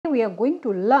we are going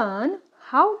to learn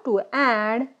how to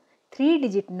add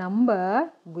 3-digit number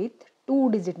with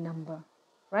 2-digit number,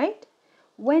 right?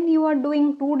 When you are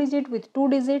doing 2-digit with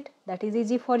 2-digit, that is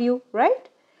easy for you, right?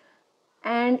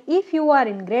 And if you are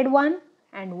in grade 1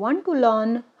 and want to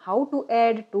learn how to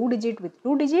add 2-digit with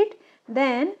 2-digit,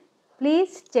 then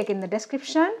please check in the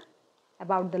description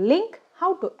about the link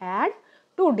how to add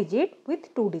 2-digit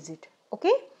with 2-digit.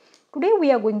 Okay, today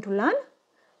we are going to learn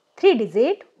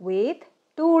 3-digit with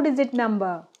 2-digit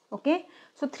number. Okay,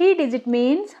 so 3-digit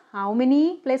means how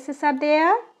many places are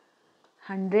there?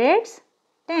 Hundreds,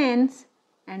 tens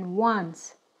and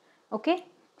ones. Okay,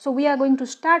 so we are going to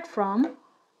start from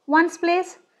ones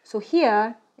place. So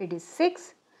here it is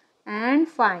 6 and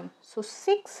 5. So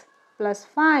 6 plus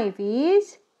 5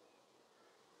 is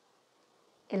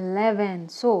 11.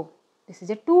 So this is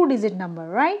a 2-digit number,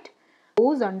 right?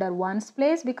 Goes under ones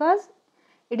place because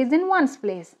it is in ones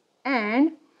place,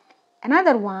 and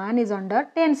another one is under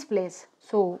tens place.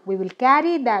 So we will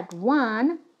carry that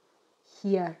 1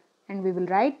 here and we will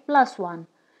write plus 1.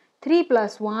 3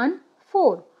 plus 1,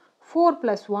 4. 4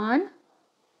 plus 1,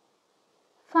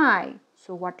 5.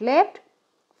 So what left?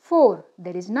 4.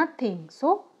 There is nothing.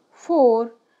 So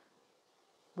 4.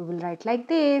 We will write like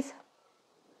this.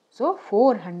 So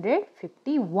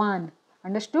 451.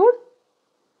 Understood?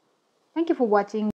 Thank you for watching.